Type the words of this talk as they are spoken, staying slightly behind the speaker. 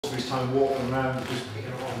time walking around, just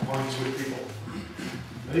picking up on points with people.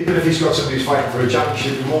 And even if he's got somebody who's fighting for a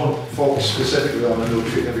championship, he won't focus specifically on, and he'll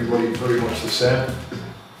treat everybody very much the same.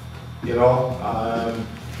 You know,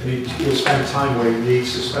 and he'll spend time where he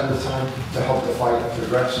needs to spend the time to help the fighter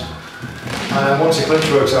progress. And once the clinch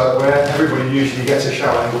work's out of the way, everybody usually gets a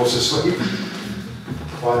shower and goes to sleep.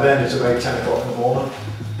 By then it's about 10 o'clock in the morning.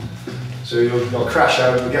 So you'll crash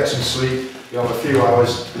out, you'll get some sleep, you'll have a few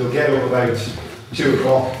hours, you'll get up about 2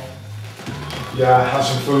 o'clock, yeah, have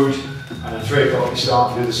some food, and at 3 o'clock you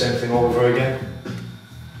start to do the same thing all over again.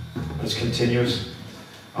 It's continuous.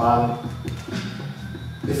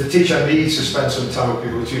 If the teacher needs to spend some time with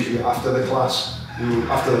people, it's usually after the class.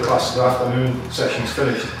 After the class, the afternoon session's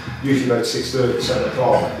finished, usually about 6:30, 7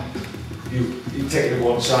 o'clock. You take it to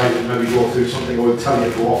one side and maybe go through something, or tell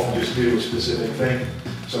you to go off and just do a specific thing.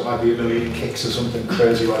 So it might be a million kicks or something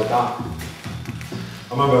crazy like that.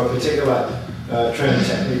 I remember a particular training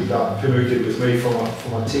technique that Pimu did with me for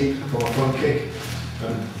my teep, for my front kick.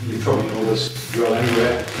 And you probably know this drill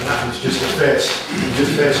anyway. And that was just a face. You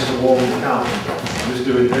just facing the wall in the camp. I'm just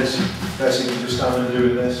doing this, facing and just standing and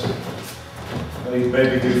doing this. And you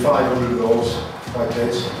maybe do 500 of those like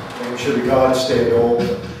this. Making sure the guard stayed all,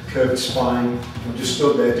 curved spine. I'm just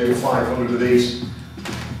stood there doing 500 of these.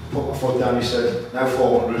 Put my foot down, he said, now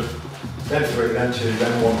 400, then 3, then 2,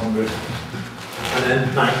 then 100, and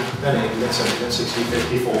then 9, then 8, then 7, then 60,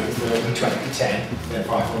 50, 40, 30, 20, 10, then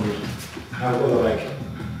 500. Now the other leg.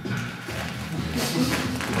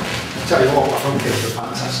 I tell you what, my front kicks are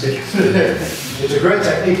fantastic. It's a great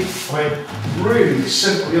technique. I mean, really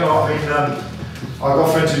simple, you know, I mean, I've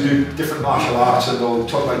got friends who do different martial arts and they'll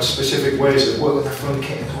talk about specific ways of working the front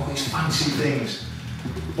kick and all these fancy things.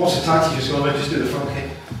 What's the Thai teacher's going to just do the front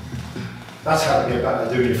kick? That's how to get better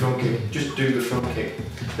at doing your front kick. Just do the front kick.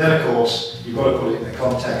 Then of course, you've got to put it in the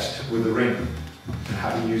context with the ring and how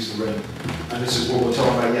to use the ring. And this is what we're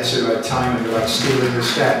talking about yesterday, about timing, about stealing the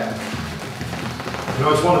step. You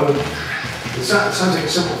know, it's one of the, it sounds like a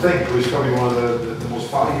simple thing, but it's probably one of the most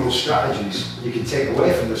valuable strategies you can take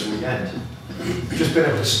away from this weekend. Just being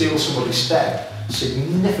able to steal somebody's step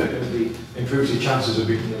significantly improves your chances of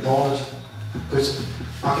beating your opponent. Because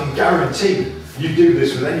I can guarantee you do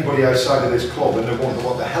this with anybody outside of this club and they wonder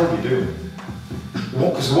what the hell you're doing.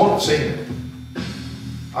 Because they won't have seen it.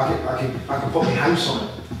 I can put my house on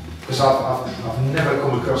it. Because I've never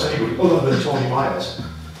come across anybody other than Tony Myers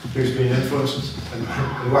who's been influenced and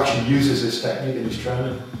who actually uses this technique in his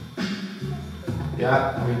training.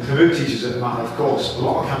 Yeah, I mean, Pimu teaches it, Matt, of course. A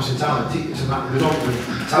lot of camps in town teach it, Matt, they don't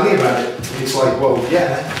even tell you about it. It's like, well,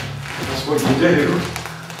 yeah, that's what you do.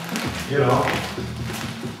 You know.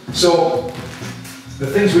 So, the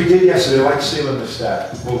things we did yesterday, like stealing the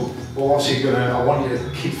step, we're obviously I want you to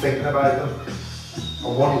keep thinking about them. I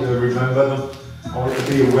want you to remember them. I want you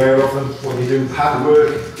to be aware of them. When you do hard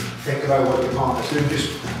work, think about what your partner's doing.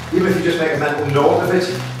 Even if you just make a mental note of it,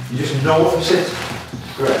 you just notice it.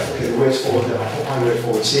 Great, okay, the weight's forward then, I'll put my weight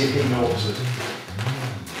forward, see if he notices.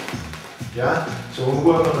 Yeah? So when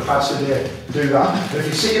we're working on the pads today, do that. And if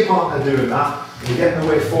you see your partner doing that, and you're getting the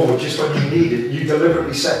weight forward just when you need it, you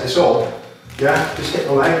deliberately set this up. Yeah, just hit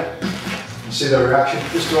the leg and see their reaction.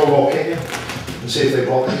 Just throw a raw kick in and see if they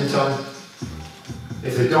block it in time.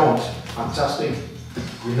 If they don't, fantastic.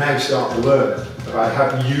 We now start to learn about how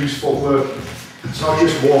to use footwork. It's not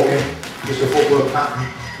just walking, just a footwork pattern.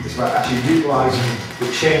 It's about actually utilising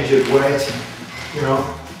the change of weight, you know.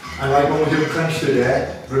 And like when we're doing clinch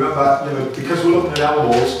today, remember, you know, because we're looking at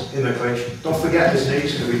elbows in the clinch, don't forget this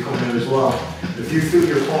knee's going to be coming in as well. If you feel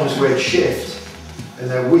your opponent's weight shift and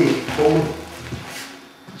they're weak, boom.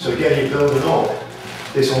 So again, you're building up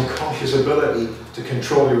this unconscious ability to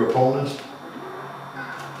control your opponent.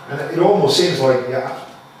 And it almost seems like, yeah,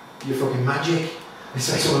 you're fucking magic. It's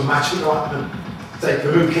like something magical happening. It's like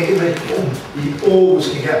the move kicking me, boom. You always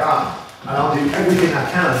can get that. And I'll do everything I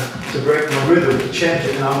can to break my rhythm, to change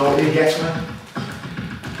it, and I'll know he gets me.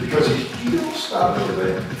 Because he's just a little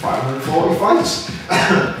bit, 540 fights.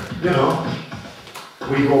 You know,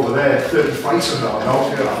 we go over there, 30 fights on that.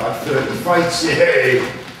 I've had 30 fights, yay!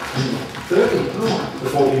 30, no, the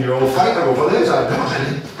 14-year-old fighter over there's had that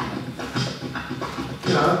many.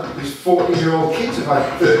 You know, these 14-year-old kids have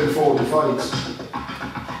had 30, 40 fights.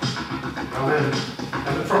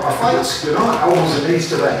 And the proper fights, you know, elbows and knees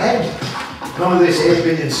to the head. None of this 8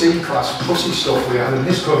 billion C-class pussy stuff we have in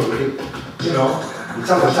this country. You know, you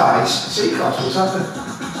tell the Thais, C-class, what's happening?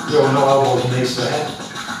 You don't know elbows and knees to the head.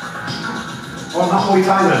 Oh, not Muay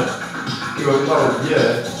Thai then? You go, well,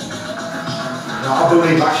 yeah. Now, I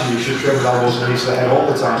believe actually you should train with elbows and knees to the head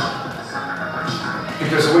all the time.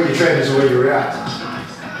 Because the way you train is the way you react.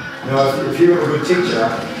 You know, if you're a good teacher,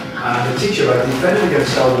 And the teacher about defending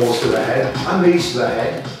against elbows to the head and knees to the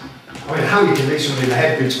head. I mean, how you can leave somebody in the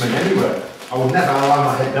head beats me anyway. I would never allow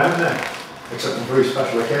my head down there, except on very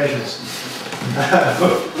special occasions.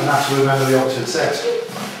 And actually remember the opposite sex.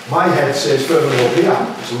 My head stays firmly up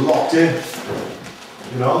here, it's locked in,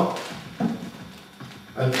 you know?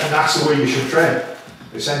 And that's the way you should train,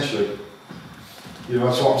 essentially. You know,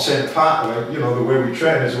 that's what I'm saying, part of it, you know, the way we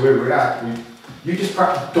train is the way we react. You just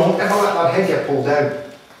practice, don't ever let that head get pulled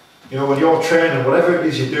down. You know, when you're training, whatever it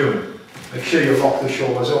is you're doing, make sure you lock the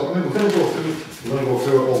shoulders up. I mean, we're going to go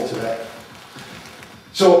through it all today.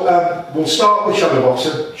 So we'll start with shadow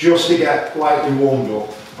boxing just to get lightly warmed up,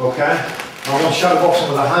 okay? I want shadow boxing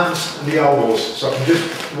with the hands and the elbows, so I can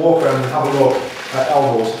just walk around and have a look at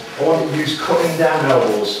elbows. I want to use cutting down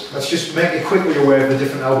elbows. Let's just make it quickly aware of the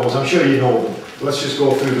different elbows. I'm sure you know them, but let's just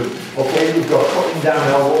go through them. Okay, you've got cutting down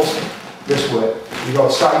elbows this way. You've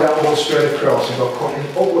got side elbows straight across. You've got cutting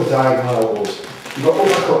upward diagonal elbows. You've got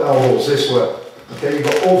uppercut elbows this way. Okay, you've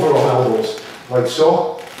got overarm elbows, like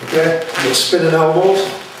so. Okay, you've got spinning elbows.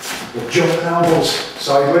 You've got jumping elbows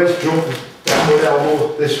sideways, jumping downward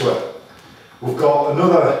elbow this way. We've got an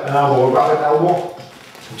elbow, a rabbit elbow,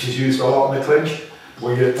 which is used a lot in the clinch,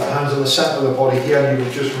 where you get the hands on the centre of the body here and you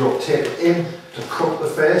will just rotate in to cut the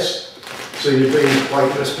face. So you'd be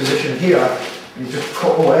like in this position here, you just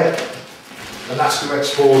cut away, and that's to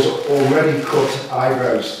expose already cut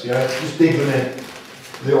eyebrows. Yeah, just dig them in.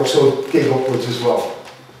 They also dig upwards as well.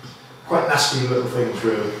 Quite nasty little things,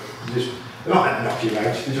 really. They're not meant to knock you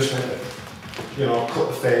out, they're just meant to, you know, cut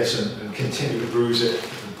the face and continue to bruise it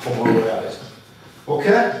and pummel away at it.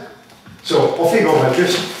 Okay? So, off you go,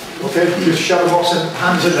 just shadow boxing,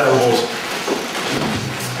 hands and elbows.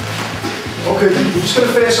 Okay, we're just going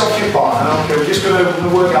to face off your partner. Okay, we're just going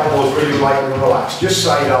to work elbows really lightly and relaxed, just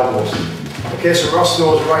side elbows. Okay, so Ross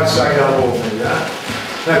knows right side elbow for me, yeah?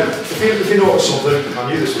 Now, if you notice something,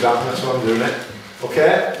 I knew this would happen, that's why I'm doing it.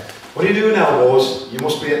 Okay? When you're doing elbows, you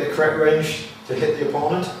must be at the correct range to hit the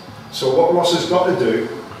opponent. So what Ross has got to do,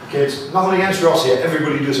 okay, it's nothing against Ross here,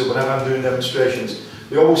 everybody does it whenever I'm doing demonstrations.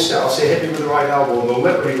 They always say, I'll say hit me with the right elbow, and they'll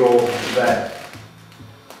literally go there.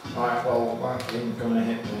 Alright, well, that ain't going to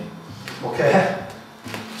hit me. Okay?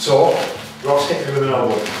 So, Ross hit me with an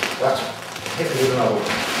elbow. Hit me with an elbow.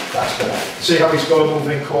 That's better. See how he's got to move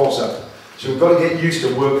in closer. So we've got to get used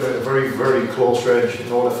to working at a very, very close range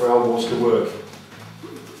in order for elbows to work.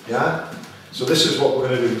 Yeah? So this is what we're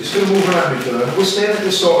going to do. Just going to move around each other. We'll stay at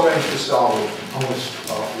this sort of range to start with. I'm going to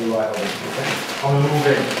start with the right elbow. Okay? I'm going to move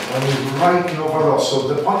in. I'm going to move right in over Ross. So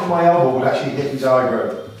the point of my elbow would actually hit his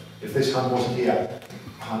eyebrow. If this hand wasn't here,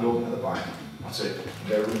 hand open at the back. That's it.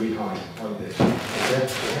 They're really high, like this. Okay?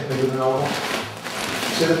 So hit me with an elbow.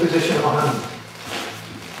 See the position of my hand?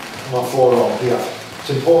 My forearm here. It's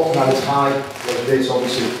important that it's high, like this,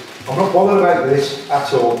 obviously. I'm not bothered about this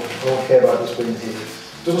at all. I don't care about this being hit.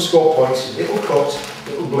 It doesn't score points, it'll cut,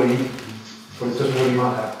 it'll bleed, but it doesn't really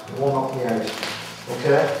matter. It won't knock me out.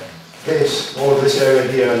 Okay? All of this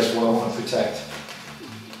area here is what I want to protect.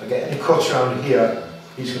 If I get any cuts around here,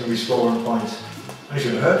 he's going to be scoring points. And he's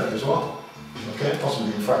going to hurt me as well. Okay? Possibly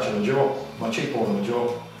even fracture my jaw, my cheekbone and my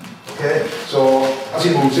jaw. Okay? So, as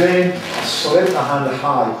he moves in, I select my hand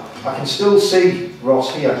high. I can still see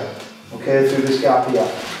Ross here, okay, through this gap here.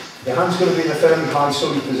 Your hand's going to be in a fairly high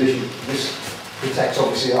salute position. This protects,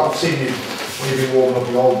 obviously. I've seen you when you've been warming up,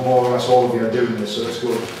 you all, more or less all of you are doing this, so that's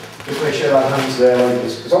good. Just make sure that hand's there like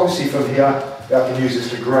this, because obviously from here, I can use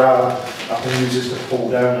this to grab, I can use this to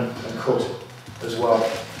pull down and cut as well.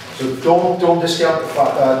 So don't discount the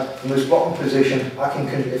fact that in this blocking position,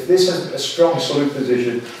 if this has a strong salute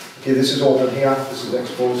position, okay, this is open here, this is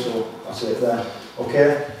exposed, so that's it there,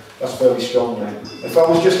 okay? That's very strong now. If I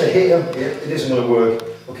was just to hit him, it isn't going to work.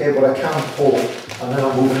 Okay, but I can pull, and then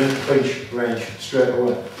I'm moving into clinch range straight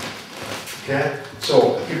away. Okay,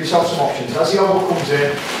 so give yourself some options. As the elbow comes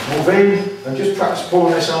in, move in, and just practice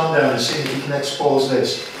pulling this arm down and see if you can expose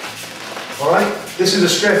this. Alright, this is a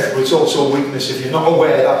strength, but it's also a weakness if you're not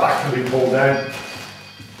aware that that can be pulled down.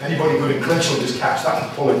 Anybody good in clinch will just catch that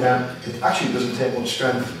and pull it down. It actually doesn't take much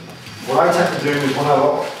strength. What I tend to do is when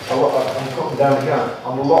I'm cutting down here,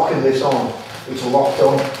 I'm locking this on. It's locked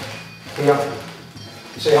on here.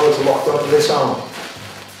 See how it's locked on to this arm?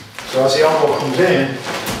 So as the elbow comes in,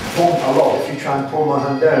 a lot. If you try and pull my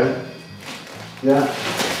hand down, yeah,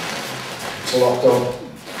 it's locked on.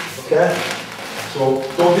 Okay? So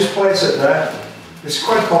don't just place it there. It's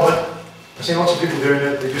quite common. I've seen lots of people doing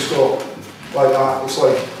it. They just go like that. It's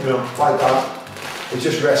like, you know, like that. It's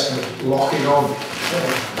just resting, locking on.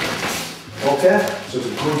 Okay? So it's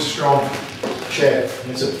a good, strong shape.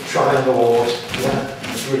 And it's a triangle always.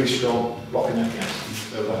 Yeah? It's really strong, locking it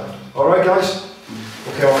against the other hand. Alright guys?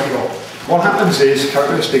 Okay, off you go. What happens is,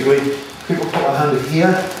 characteristically, people put their hand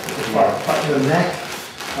here, pat your neck,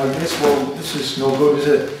 like this. Well, this is no good, is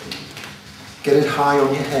it? Get it high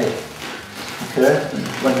on your head. Okay?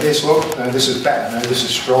 Like this, look. Now this is better, now this is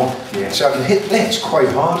strong. Yeah. So I can hit this quite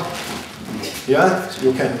hard. Yeah? So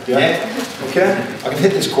you can, yeah? Okay? I can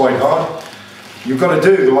hit this quite hard. You've got to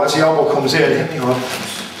do, though, as the elbow comes in, hit me hard.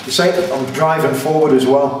 You say that I'm driving forward as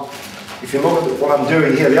well. If you look at what I'm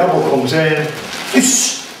doing here, the elbow comes in,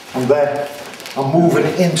 I'm there. I'm moving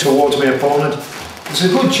in towards my opponent. There's a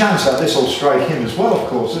good chance that this will strike him as well, of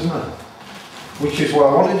course, isn't it? Which is what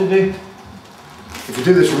I wanted to do. If you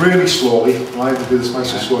do this really slowly, right, we'll do this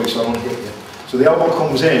nice and slowly so I don't hit you. So the elbow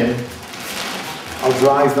comes in, I'll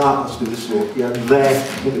drive that, let's do this slow, yeah,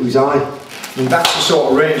 there, into his eye. I mean, that's the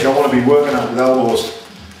sort of range I want to be working at with elbows.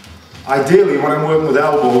 Ideally, when I'm working with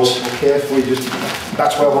elbows, carefully,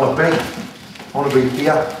 that's where I want to be. I want to be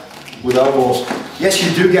here with elbows. Yes,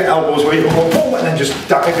 you do get elbows where you can go boom and then just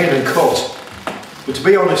dive in and cut. But to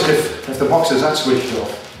be honest, if the boxer's that switched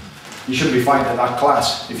off, you shouldn't be fighting at that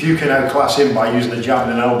class. If you can outclass him by using a jab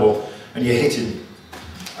and an elbow and you're hitting,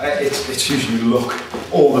 it's usually luck.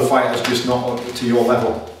 All the fighters just not up to your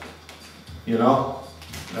level. You know?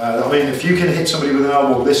 I mean, if you can hit somebody with an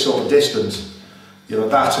elbow this sort of distance, you know,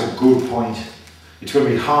 that's a good point. It's going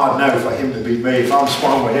to be hard now for him to beat me. If I'm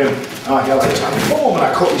sparring with him, and I get like this, boom, and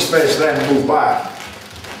I cut his face then and move back,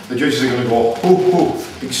 the judges are going to go, ooh, ooh,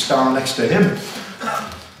 big star next to him.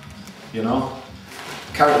 You know?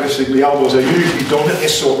 Characteristically, elbows are usually done at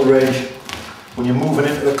this sort of range when you're moving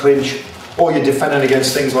into the clinch or you're defending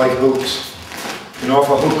against things like hooks. You know, if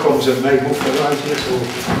a hook comes at me, move to the right here, so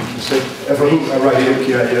you see, if a hook, a right hook,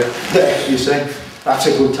 yeah, there, you see, that's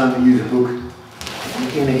a good time to use a hook.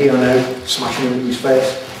 In here now, smashing him into his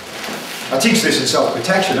face. I teach this in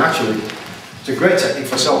self-protection actually. It's a great technique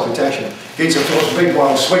for self-protection. Gets up towards a big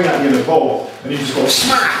wild swing at you in the ball and you just go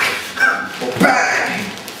smack or bang.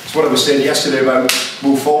 It's what I was saying yesterday about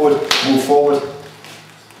move forward, move forward,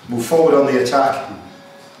 move forward on the attack.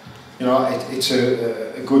 You know, it's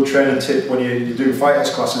a good training tip when you do fighters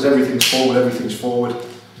classes. Everything's forward, everything's forward.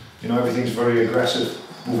 You know, everything's very aggressive.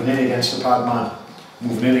 Moving in against the pad man,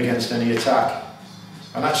 moving in against any attack.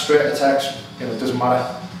 And that straight attacks, you know, it doesn't matter.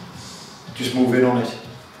 Just move in on it.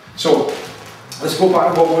 So, let's go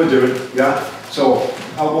back to what we're doing, yeah? So,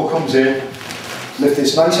 elbow comes in, lift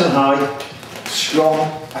this nice and high, strong.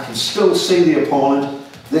 I can still see the opponent.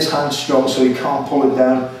 This hand's strong so you can't pull it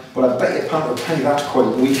down, but I bet you pound to a penny that's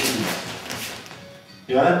quite weak.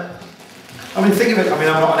 Yeah? I mean, think of it, I mean,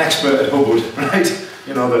 I'm not an expert at Hubbard, right?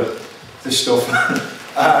 You know, this stuff.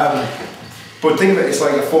 But think of it, it's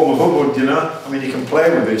like a form of Hubbard, you know? I mean, you can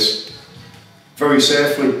play with this very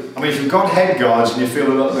safely. I mean, if you've got head guards and you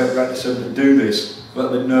feel a little bit reticent to do this, a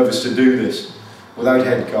little bit nervous to do this, without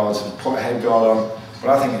head guards, and put a head guard on,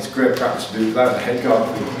 but I think it's great practice to do without a head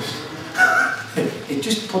guard, to be honest. It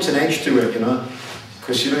just puts an edge to it, you know?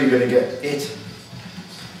 Because you know you're going to get it.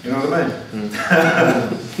 You know what I mean?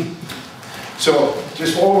 Mm. So,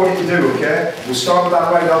 just all we need to do, okay? We'll start with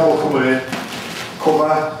that right elbow coming in.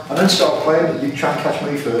 Cover, and then start playing. You try and catch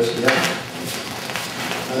me first, yeah?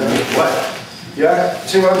 What? Yeah?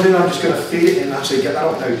 See what I'm doing? I'm just going to feed it in, actually, get that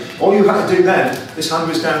up now. All you had to do then, this hand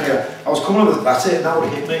was down here. I was coming over, that's it, and that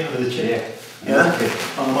would hit me under the chin. Yeah? Okay.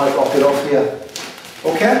 And I might rock it off here.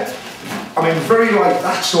 Okay? I mean, very like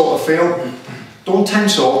that sort of feel. Don't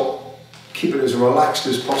tense up. Keep it as relaxed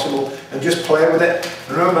as possible, and just play with it.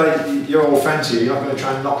 And remember, you're all fancy, you're not going to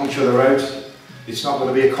try and knock each other out. It's not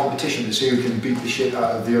going to be a competition to see who can beat the shit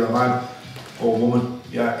out of the other man or woman.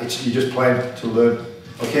 Yeah, you're just playing to learn.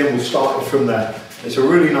 Okay, we'll start it from there. It's a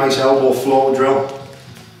really nice elbow flow drill.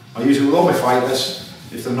 I use it with all my fighters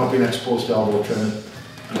if they've not been exposed to elbow training,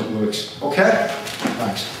 and it works. Okay?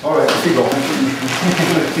 Thanks. Alright, off you go.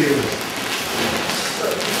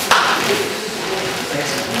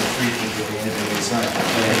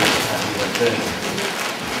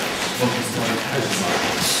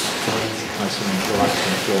 Nice and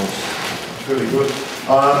relaxing shorts. It's really good.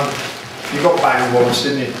 You got banged once,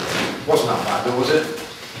 didn't you? Wasn't that bad though, was it?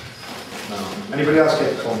 No. Anybody else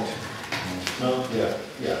get clumped? No? Yeah.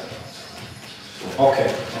 Yeah. Okay.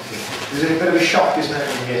 Is it a bit of a shock, isn't it,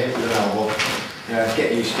 when you get hit with an elbow? Yeah,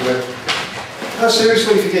 get used to it. No,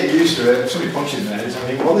 seriously, if you get used to it, if somebody punches in the head, it's I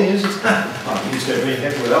think, well, he is. I'm used to it being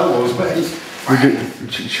hit with elbows, but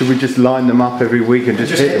should we just line them up every week and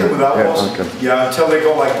just hit them with elbows? Yeah, okay. Yeah, until they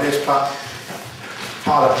go like this, Pat.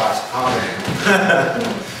 Harder, Pat, harder.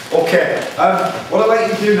 Okay, what I'd like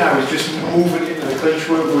you to do now is just move it into the clinch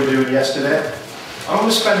work we were doing yesterday. I don't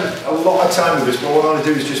want to spend a lot of time with this, but what I want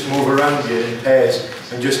to do is just move around here in pairs.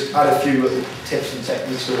 and just add a few little tips and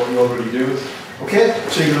techniques to what you're already doing. Okay,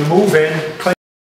 so you're going to move in,